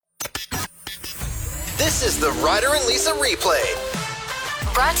This is the Ryder and Lisa replay.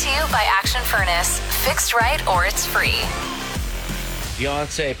 Brought to you by Action Furnace. Fixed right or it's free.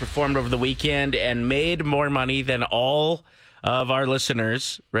 Beyonce performed over the weekend and made more money than all of our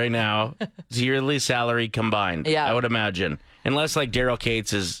listeners right now, yearly salary combined. Yeah. I would imagine. Unless like Daryl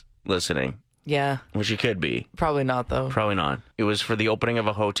Cates is listening, Yeah, which he could be. probably not though. Probably not. It was for the opening of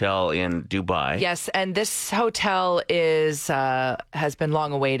a hotel in Dubai. Yes, and this hotel is has been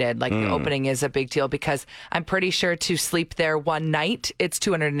long awaited. Like the opening is a big deal because I'm pretty sure to sleep there one night, it's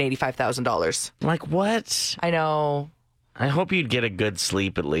 $285,000. Like what? I know. I hope you'd get a good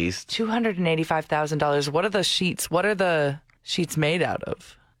sleep at least. $285,000. What are the sheets? What are the sheets made out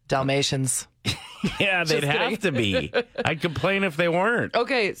of? Dalmatians. Yeah, they'd have to be. I'd complain if they weren't.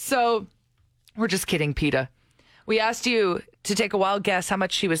 Okay, so we're just kidding, PETA. We asked you to take a wild guess how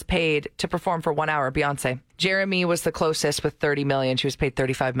much she was paid to perform for 1 hour, Beyonce. Jeremy was the closest with $30 million. She was paid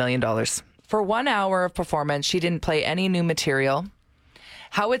 $35 million. For 1 hour of performance, she didn't play any new material.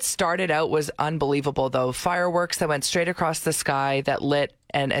 How it started out was unbelievable, though. Fireworks that went straight across the sky that lit,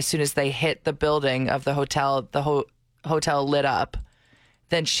 and as soon as they hit the building of the hotel, the hotel lit up.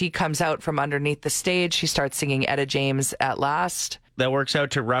 Then she comes out from underneath the stage. She starts singing Etta James at last. That works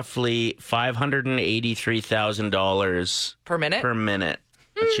out to roughly $583,000 Per minute? per minute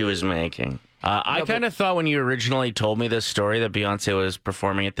that she was making. I kind of thought when you originally told me this story that Beyonce was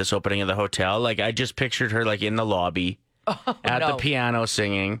performing at this opening of the hotel, like I just pictured her like in the lobby at the piano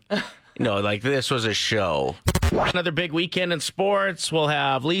singing. No, like this was a show. Another big weekend in sports. We'll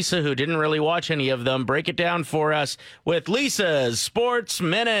have Lisa, who didn't really watch any of them, break it down for us with Lisa's Sports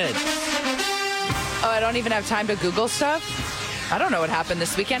Minute. Oh, I don't even have time to Google stuff? I don't know what happened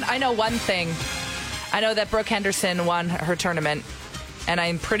this weekend. I know one thing. I know that Brooke Henderson won her tournament, and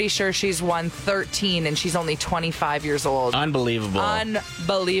I'm pretty sure she's won 13, and she's only 25 years old. Unbelievable.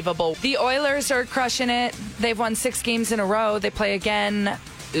 Unbelievable. The Oilers are crushing it. They've won 6 games in a row. They play again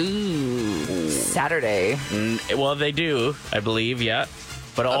Saturday. Well, they do, I believe, yeah.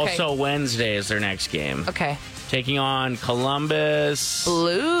 But also Wednesday is their next game. Okay. Taking on Columbus.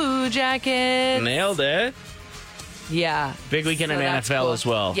 Blue Jackets. Nailed it. Yeah. Big weekend in that's NFL cool. as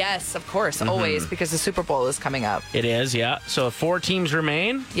well. Yes, of course, always, because the Super Bowl is coming up. It is, yeah. So 4 teams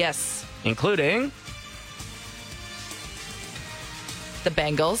remain, Yes. including... The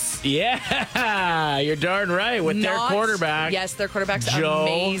Bengals. Yeah, you're darn right, with their quarterback. Yes, their quarterback's Joe.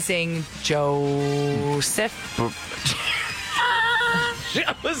 amazing. Joseph.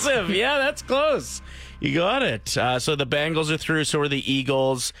 Joseph, yeah, that's close. You got it. So the Bengals are through, so are the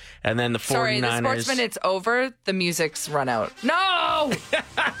Eagles, and then the 49ers. Sorry, the Sports Minute's over. The music's run out. No!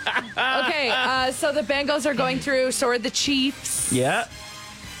 Okay, so the Bengals are going through, so are the Chiefs. Yeah.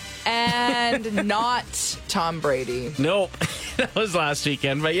 And not Tom Brady. Nope. That was last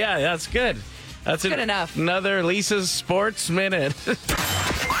weekend, but yeah, that's good. That's good enough. Another Lisa's Sports Minute.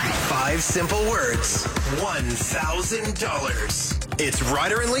 5 simple words, $1,000. It's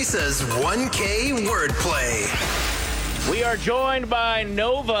Ryder and Lisa's 1K wordplay. We are joined by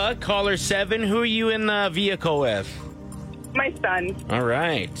Nova, caller 7. Who are you in the vehicle with? My son. All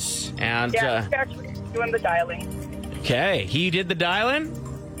right. And, Yeah, he's actually doing the dialing. okay, he did the dialing?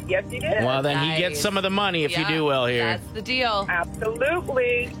 Yes, he did. Well, then he Nice. gets some of the money if you Yeah, do well here. That's the deal.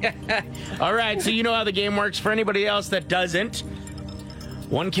 Absolutely. All right, so you know how the game works. For anybody else that doesn't,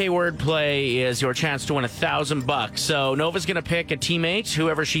 1K wordplay is your chance to win $1,000. So Nova's going to pick a teammate,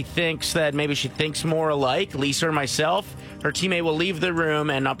 whoever she thinks that maybe she thinks more alike, Lisa or myself. Her teammate will leave the room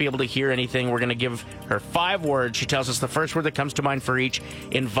and not be able to hear anything. We're going to give her 5 words. She tells us the first word that comes to mind for each.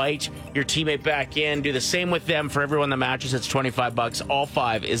 Invite your teammate back in. Do the same with them. For everyone that matches, it's $25. All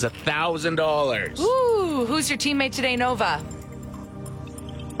 5 is $1,000. Ooh, who's your teammate today, Nova?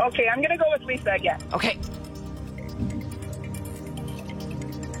 Okay, I'm going to go with Lisa again. Okay.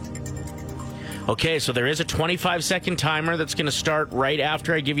 Okay, so there is a 25-second timer that's going to start right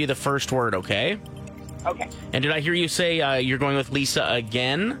after I give you the first word, okay? Okay. And did I hear you say you're going with Lisa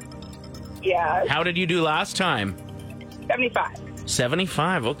again? Yeah. How did you do last time? 75.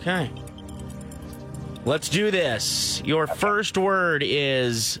 75, okay. Let's do this. Your first word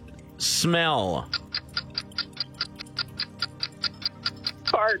is smell.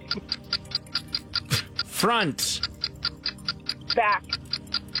 Fart. Front. Back.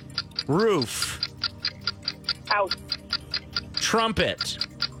 Roof. Out. Trumpet.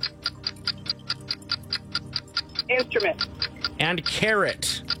 Instrument. And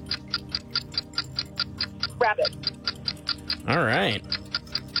carrot. Rabbit. All right.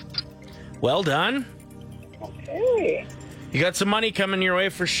 Well done. Okay. You got some money coming your way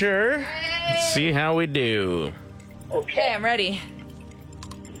for sure. Let's see how we do. Okay, I'm ready.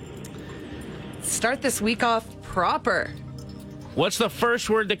 start this week off proper. What's the first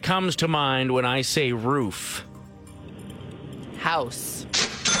word that comes to mind when I say roof? House.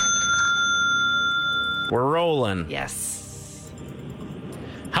 We're rolling. Yes.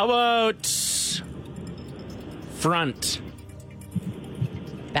 How about front?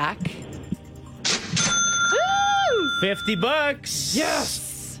 Back. $50.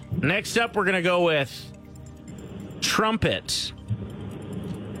 Yes. Next up, we're going to go with trumpet.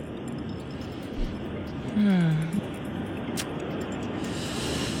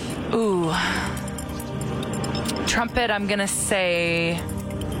 Ooh. Trumpet, I'm going to say...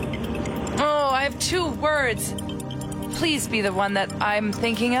 Oh, I have 2 words. Please be the one that I'm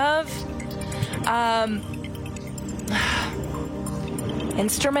thinking of.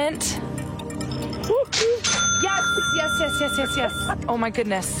 Instrument. Yes. Oh my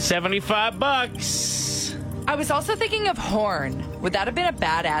goodness. $75. I was also thinking of horn. Would that have been a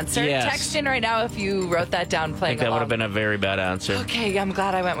bad answer? Yes. Text in right now if you wrote that down I playing think that would along. have been a very bad answer. Okay, I'm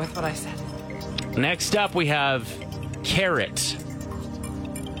glad I went with what I said. Next up, we have carrot.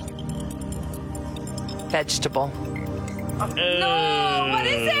 Vegetable. No, what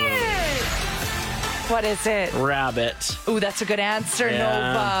is it? What is it? Rabbit. Ooh, that's a good answer,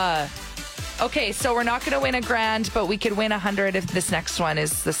 Yeah. Nova. Okay, so we're not going to win $1,000, but we could win 100 if this next one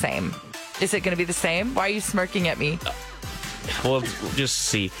is the same. Is it going to be the same? Why are you smirking at me? We'll just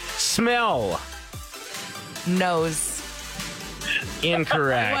see. Smell. Nose.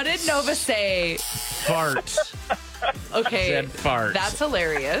 Incorrect. What did Nova say? Fart. Okay, Said fart. that's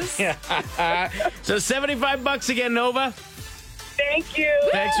hilarious. So $75 again, Nova. Thank you.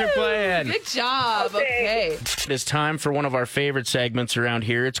 Thanks for playing. Good job. Okay. It's time for one of our favorite segments around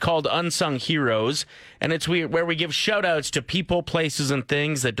here. It's called Unsung Heroes, and it's where we give shout-outs to people, places, and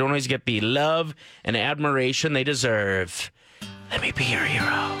things that don't always get the love and admiration they deserve. Let me be your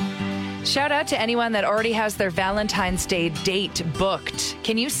hero. Shout out to anyone that already has their Valentine's Day date booked.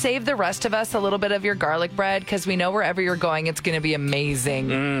 Can you save the rest of us a little bit of your garlic bread? Because we know wherever you're going, it's going to be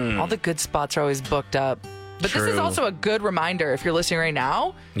amazing. All the good spots are always booked up. But this is True. also a good reminder if you're listening right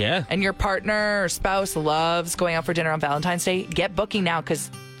now Yeah. and your partner or spouse loves going out for dinner on Valentine's Day, get booking now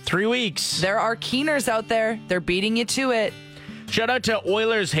because 3 weeks. there are keeners out there. They're beating you to it. Shout out to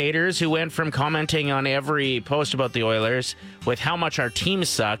Oilers haters who went from commenting on every post about the Oilers with how much our team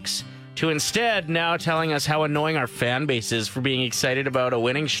sucks to instead now telling us how annoying our fan base is for being excited about a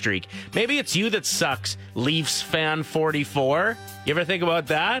winning streak. Maybe it's you that sucks, Leafs fan 44. You ever think about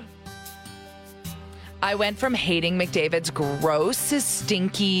that? I went from hating McDavid's gross,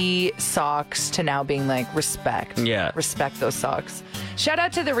 stinky socks to now being like, respect. Yeah. Respect those socks. Shout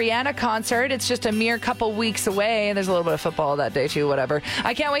out to the Rihanna concert. It's just a mere couple weeks away. There's a little bit of football that day too, whatever.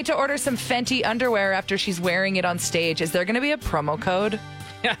 I can't wait to order some Fenty underwear after she's wearing it on stage. Is there going to be a promo code?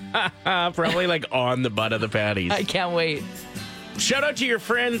 Probably like on the butt of the patties. I can't wait. Shout out to your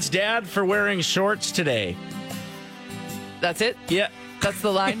friend's dad for wearing shorts today. That's it? Yeah. That's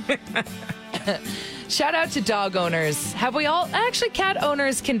the line? Shout out to dog owners. Have we all? Actually, cat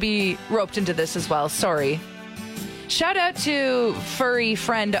owners can be roped into this as well. Sorry. Shout out to furry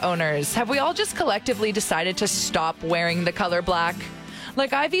friend owners. Have we all just collectively decided to stop wearing the color black?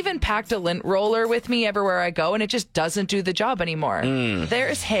 Like, I've even packed a lint roller with me everywhere I go, and it just doesn't do the job anymore.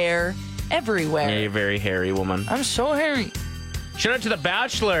 There's hair everywhere. Yeah, you're a very hairy woman. I'm so hairy. Shout out to The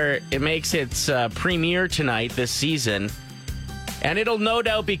Bachelor. It makes its premiere tonight this season. And it'll no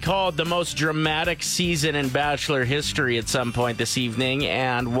doubt be called the most dramatic season in Bachelor history at some point this evening,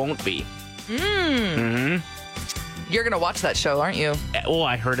 and won't be. You're going to watch that show, aren't you? Oh,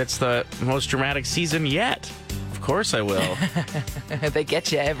 I heard it's the most dramatic season yet. Of course I will. They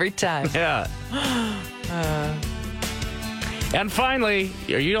get you every time. Yeah. And finally,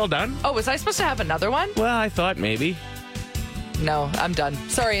 are you all done? Oh, was I supposed to have another one? Well, I thought maybe. No, I'm done.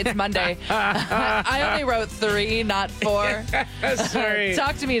 Sorry, it's Monday. I only wrote 3, not 4. Sorry.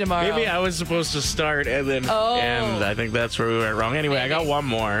 Talk to me tomorrow. Maybe I was supposed to start and then Oh. end. I think that's where we went wrong. Anyway, I got Maybe. one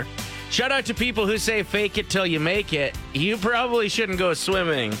more. Shout out to people who say fake it till you make it. You probably shouldn't go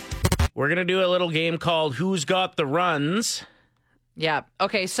swimming. We're going to do a little game called Who's Got the Runs? Yeah.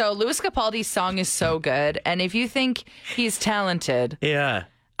 Okay, so Louis Capaldi's song is so good. And if you think he's talented, Yeah.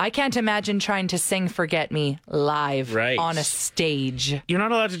 I can't imagine trying to sing Forget Me live Right. on a stage. You're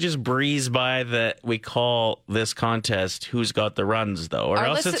not allowed to just breeze by that we call this contest Who's Got the Runs, though, or Our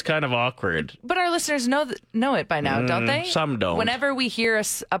else listen- it's kind of awkward. But our listeners know it by now, don't they? some don't. Whenever we hear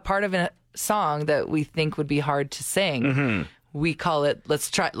a part of a song that we think would be hard to sing, we call it, let's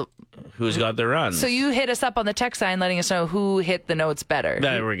try. Who's Got the Runs? So you hit us up on the text line letting us know who hit the notes better.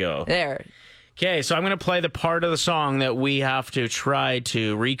 There we go. There. Okay, so I'm going to play the part of the song that we have to try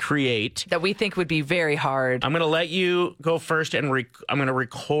to recreate. That we think would be very hard. I'm going to let you go first, and I'm going to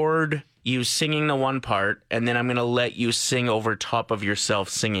record you singing the one part, and then I'm going to let you sing over top of yourself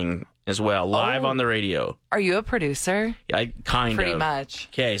singing as well, live on the radio. Are you a producer? I kind of. Pretty much.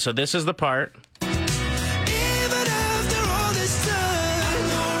 Okay, so this is the part.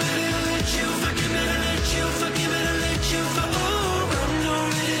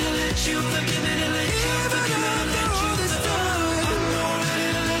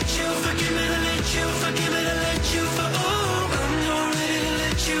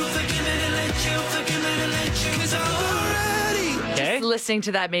 Listening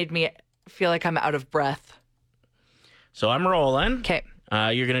to that made me feel like I'm out of breath. So I'm rolling. Okay.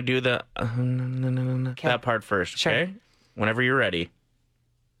 You're going to do the that part first, Sure. okay? Whenever you're ready.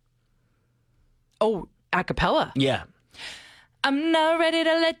 Oh, a cappella. Yeah. I'm not ready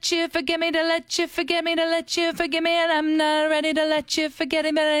to let you forget me, to let you forget me, to let you forget me, and I'm not ready to let you forget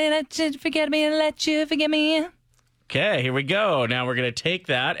me, let you forget me, and let you forget me. Okay, here we go. Now we're going to take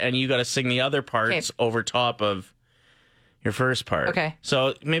that, and you got to sing the other parts over top of your first part. Okay.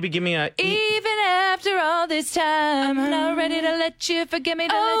 So maybe give me a... Even after all this time, I'm not ready to let you forget me,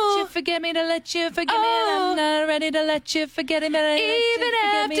 to let you forget me, to let you forget me, and I'm not ready to let you forget me, even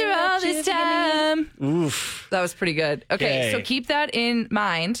after all this time. Oof. That was pretty good. Okay, so keep that in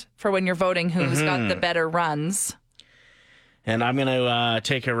mind for when you're voting who's got the better runs. And I'm going to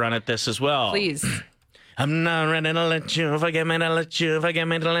take a run at this as well. Please. I'm not ready to let you forget me, to let you forget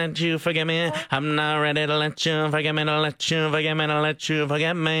me, to let you forget me. I'm not ready to let you forget me, to let you forget me, to let you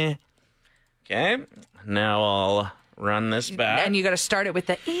forget me. Okay, now I'll run this back. And you got to start it with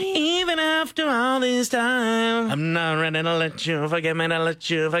the even after all this time. I'm not ready to let you forget me, to let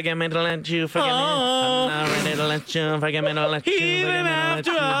you forget me, to let you forget me. I'm not ready to let you forget me, to let you forget me, even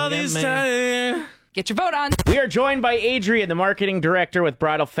after all this time. Get your vote on. We are joined by Adrian, the marketing director with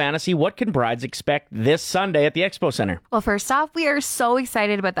Bridal Fantasy. What can brides expect this Sunday at the Expo Center? Well, first off, we are so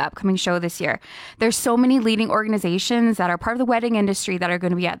excited about the upcoming show this year. There's so many leading organizations that are part of the wedding industry that are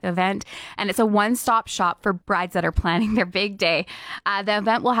going to be at the event, and it's a one-stop shop for brides that are planning their big day. The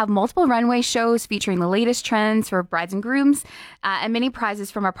event will have multiple runway shows featuring the latest trends for brides and grooms, and many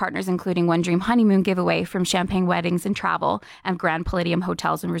prizes from our partners, including One Dream Honeymoon giveaway from Champagne Weddings and Travel and Grand Palladium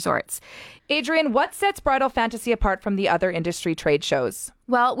Hotels and Resorts. Adrian, what sets Bridal Fantasy apart from the other industry trade shows?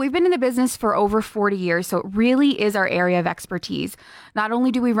 Well, we've been in the business for over 40 years, so it really is our area of expertise. Not only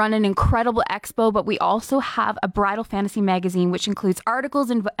do we run an incredible expo, but we also have a Bridal Fantasy magazine, which includes articles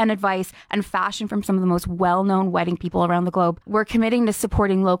and advice and fashion from some of the most well-known wedding people around the globe. We're committing to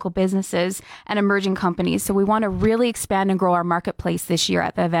supporting local businesses and emerging companies, so we want to really expand and grow our marketplace this year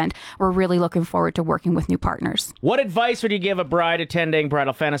at the event. We're really looking forward to working with new partners. What advice would you give a bride attending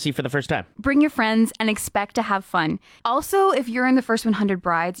Bridal Fantasy for the first time? Bring your friends and expect to have fun. Also, if you're in the first 100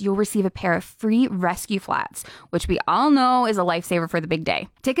 brides, you'll receive a pair of free rescue flats, which we all know is a lifesaver for the big day.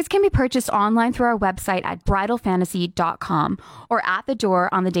 Tickets can be purchased online through our website at bridalfantasy.com or at the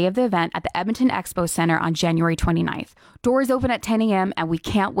door on the day of the event at the Edmonton Expo Center on January 29th. Doors open at 10 a.m. and we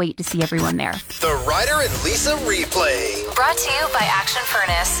can't wait to see everyone there. The Ryder and Lisa replay. Brought to you by Action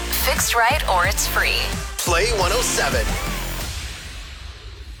Furnace. Fixed right or it's free. Play 107.